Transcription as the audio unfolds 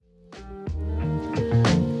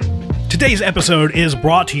Today's episode is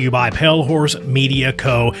brought to you by Pale Horse Media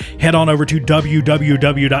Co. Head on over to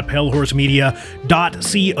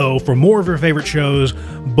www.palehorsemedia.co for more of your favorite shows,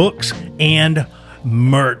 books, and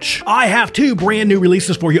merch. I have two brand new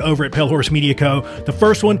releases for you over at Pale Horse Media Co. The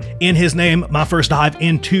first one, In His Name, my first dive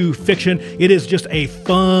into fiction. It is just a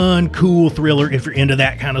fun, cool thriller if you're into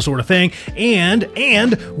that kind of sort of thing.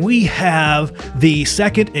 And we have the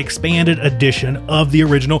second expanded edition of the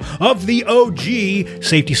original, of the OG,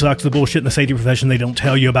 Safety Sucks, the bullshit in the safety profession they don't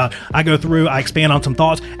tell you about. I go through, I expand on some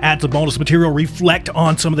thoughts, add some bonus material, reflect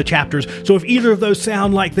on some of the chapters. So if either of those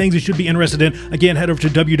sound like things you should be interested in, again, head over to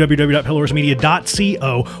www.palehorsemedia.co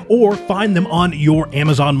or find them on your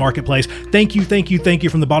Amazon marketplace. Thank you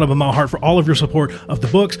from the bottom of my heart for all of your support of the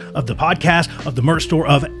books, of the podcast, of the merch store,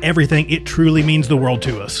 of everything. It truly means the world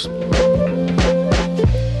to us.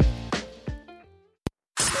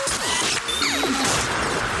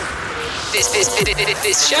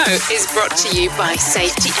 This show is brought to you by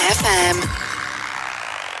Safety FM.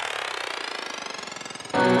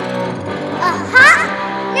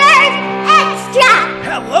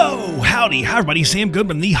 Hello, howdy, hi everybody, Sam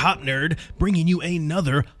Goodman, the Hop Nerd, bringing you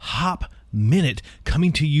another Hop Minute,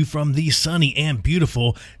 coming to you from the sunny and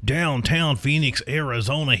beautiful downtown Phoenix,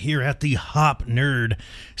 Arizona, here at the Hop Nerd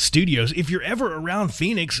Studios. If you're ever around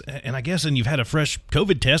Phoenix, and you've had a fresh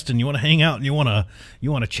COVID test and you want to hang out and you want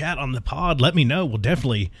to chat on the pod, let me know. We'll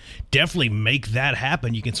definitely make that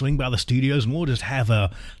happen. You can swing by the studios and we'll just have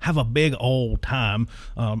a big old time.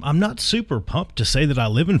 I'm not super pumped to say that I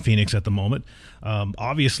live in Phoenix at the moment.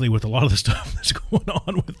 Obviously, with a lot of the stuff that's going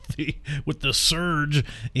on with the surge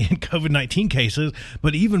in COVID-19 cases,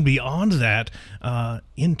 but even beyond that,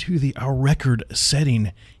 into our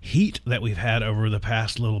record-setting heat that we've had over the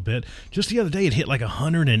past little bit. Just the other day, it hit like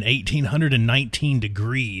 118, 119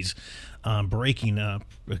 degrees, breaking a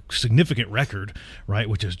significant record, right?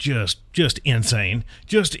 Which is just insane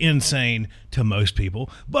to most people,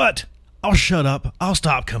 but I'll shut up. I'll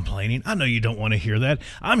stop complaining. I know you don't want to hear that.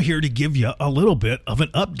 I'm here to give you a little bit of an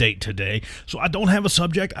update today. So I don't have a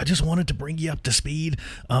subject. I just wanted to bring you up to speed.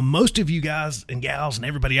 Most of you guys and gals and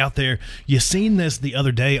everybody out there, you seen this the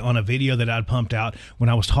other day on a video that I'd pumped out when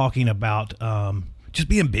I was talking about just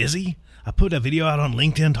being busy. I put a video out on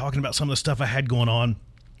LinkedIn talking about some of the stuff I had going on.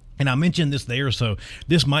 And I mentioned this there, so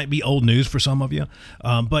this might be old news for some of you.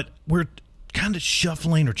 But we're kind of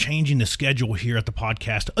shuffling or changing the schedule here at the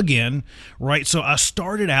podcast again, right? So I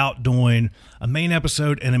started out doing a main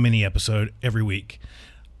episode and a mini episode every week.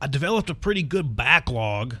 I developed a pretty good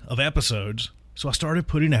backlog of episodes, so I started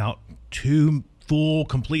putting out 2 full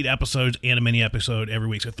complete episodes and a mini episode every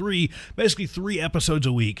week. So basically 3 episodes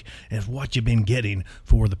a week is what you've been getting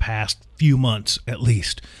for the past few months at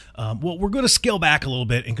least. Well, we're going to scale back a little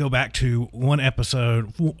bit and go back to 1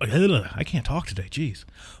 episode. I can't talk today, geez.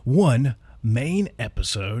 1 main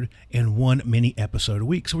episode and 1 mini episode a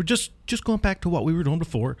week. So we're just going back to what we were doing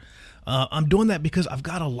before. I'm doing that because I've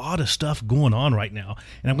got a lot of stuff going on right now,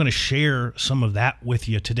 and I'm going to share some of that with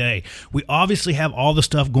you today. We obviously have all the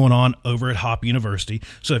stuff going on over at Hop University,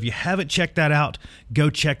 so if you haven't checked that out, go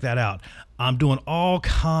check that out. I'm doing all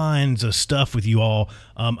kinds of stuff with you all.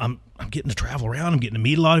 I'm getting to travel around. I'm getting to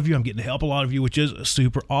meet a lot of you. I'm getting to help a lot of you, which is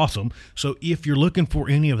super awesome. So if you're looking for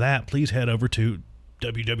any of that, please head over to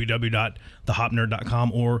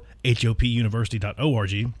www.thehopnerd.com or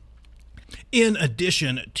hopuniversity.org. In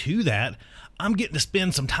addition to that, I'm getting to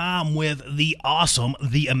spend some time with the awesome,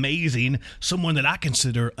 the amazing, someone that I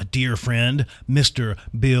consider a dear friend, Mr.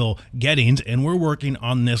 Bill Gettings, and we're working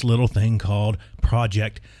on this little thing called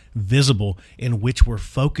Project Visible, in which we're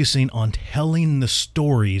focusing on telling the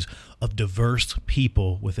stories of diverse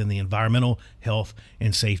people within the environmental, health,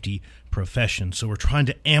 and safety profession. So we're trying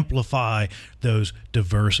to amplify those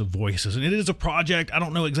diverse voices. And it is a project. I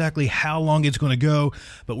don't know exactly how long it's going to go,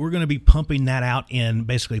 but we're going to be pumping that out in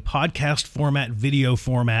basically podcast format, video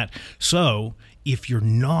format. So if you're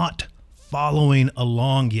not following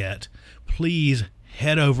along yet, please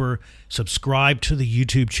head over, subscribe to the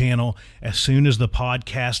YouTube channel. As soon as the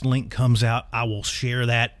podcast link comes out, I will share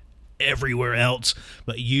that everywhere else,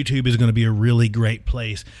 but YouTube is going to be a really great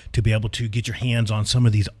place to be able to get your hands on some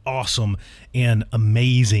of these awesome and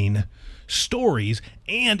amazing stories.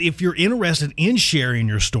 And if you're interested in sharing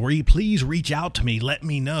your story, please reach out to me. Let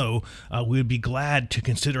me know. We'd be glad to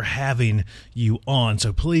consider having you on.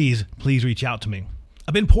 So please reach out to me.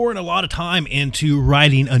 I've been pouring a lot of time into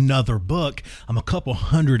writing another book. I'm a couple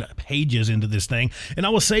hundred pages into this thing, and I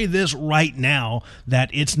will say this right now, that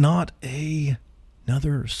it's not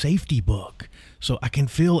another safety book. So I can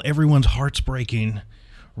feel everyone's hearts breaking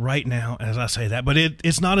right now as I say that, but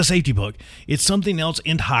it's not a safety book. It's something else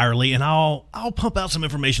entirely, and I'll pump out some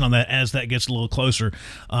information on that as that gets a little closer.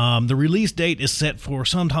 The release date is set for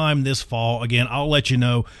sometime this fall. Again, I'll let you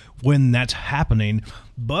know when that's happening,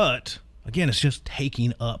 but again, it's just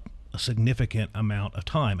taking up a significant amount of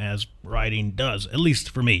time, as writing does, at least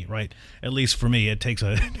for me, right? At least for me, it takes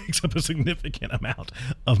up a significant amount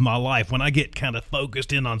of my life. When I get kind of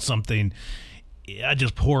focused in on something, I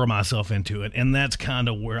just pour myself into it, and that's kind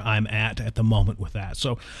of where I'm at the moment with that.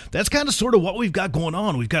 So that's kind of sort of what we've got going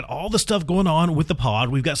on. We've got all the stuff going on with the pod.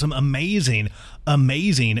 We've got some amazing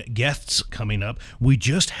guests coming up. We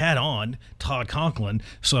just had on Todd Conklin,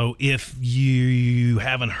 so if you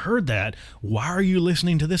haven't heard that, why are you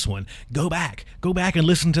listening to this one? Go back and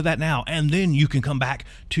listen to that now, and then you can come back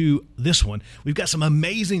to this one. We've got some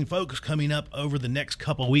amazing folks coming up over the next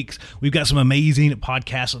couple of weeks. We've got some amazing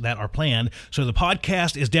podcasts that are planned, so the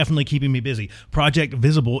podcast is definitely keeping me busy. Project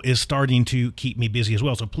Visible is starting to keep me busy as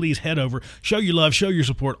well. So please head over, show your love, show your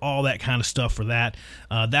support, all that kind of stuff for that.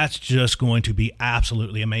 That's just going to be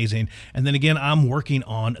absolutely amazing. And then again, I'm working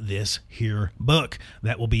on this here book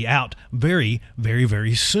that will be out very, very,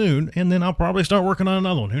 very soon. And then I'll probably start working on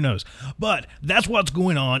another one. Who knows? But that's what's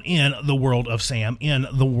going on in the world of Sam, in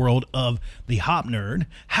the world of the Hop Nerd.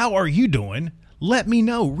 How are you doing? Let me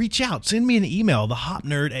know. Reach out. Send me an email,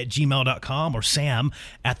 thehopnerd@gmail.com or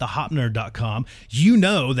sam@thehopnerd.com. You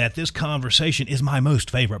know that this conversation is my most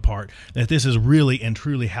favorite part, that this is really and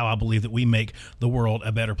truly how I believe that we make the world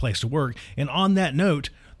a better place to work. And on that note,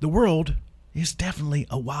 the world is definitely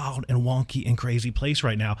a wild and wonky and crazy place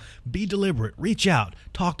right now. Be deliberate. Reach out.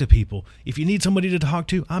 Talk to people. If you need somebody to talk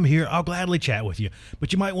to, I'm here. I'll gladly chat with you.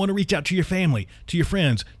 But you might want to reach out to your family, to your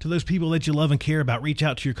friends, to those people that you love and care about. Reach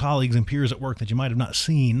out to your colleagues and peers at work that you might have not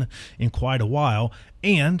seen in quite a while.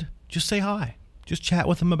 And just say hi. Just chat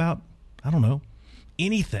with them about, I don't know,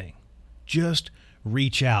 anything. Just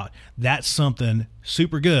reach out. That's something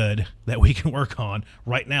super good that we can work on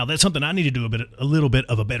right now. That's something I need to do a little bit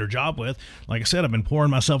of a better job with. Like I said, I've been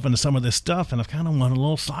pouring myself into some of this stuff, and I've kind of went a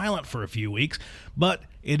little silent for a few weeks, but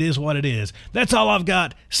it is what it is. That's all I've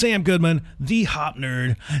got. Sam Goodman, the Hop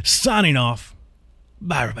Nerd, signing off.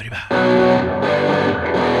 Bye, everybody. Bye.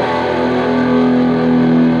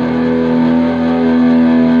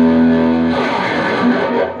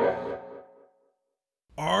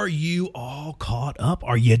 Are you all caught up?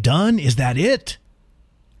 Are you done? Is that it?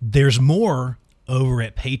 There's more over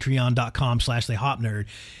at patreon.com/thehopnerd.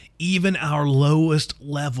 Even our lowest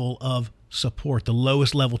level of support, the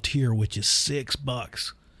lowest level tier, which is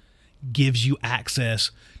 $6, gives you access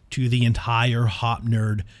to the entire Hop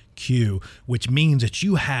Nerd queue, which means that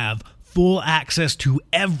you have full access to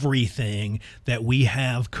everything that we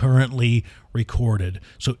have currently recorded.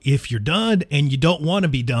 So if you're done and you don't want to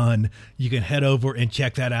be done, you can head over and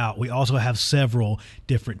check that out. We also have several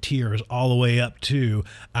different tiers all the way up to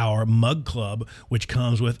our mug club, which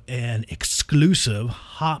comes with an exclusive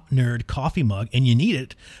Hop Nerd coffee mug. And you need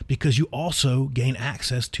it because you also gain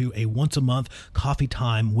access to a once a month coffee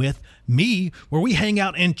time with me where we hang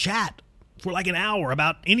out and chat for like an hour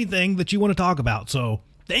about anything that you want to talk about. So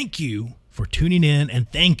thank you for tuning in, and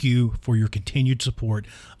thank you for your continued support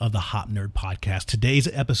of the Hop Nerd podcast. Today's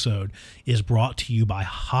episode is brought to you by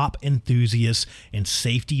hop enthusiasts and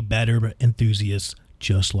safety better enthusiasts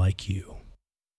just like you.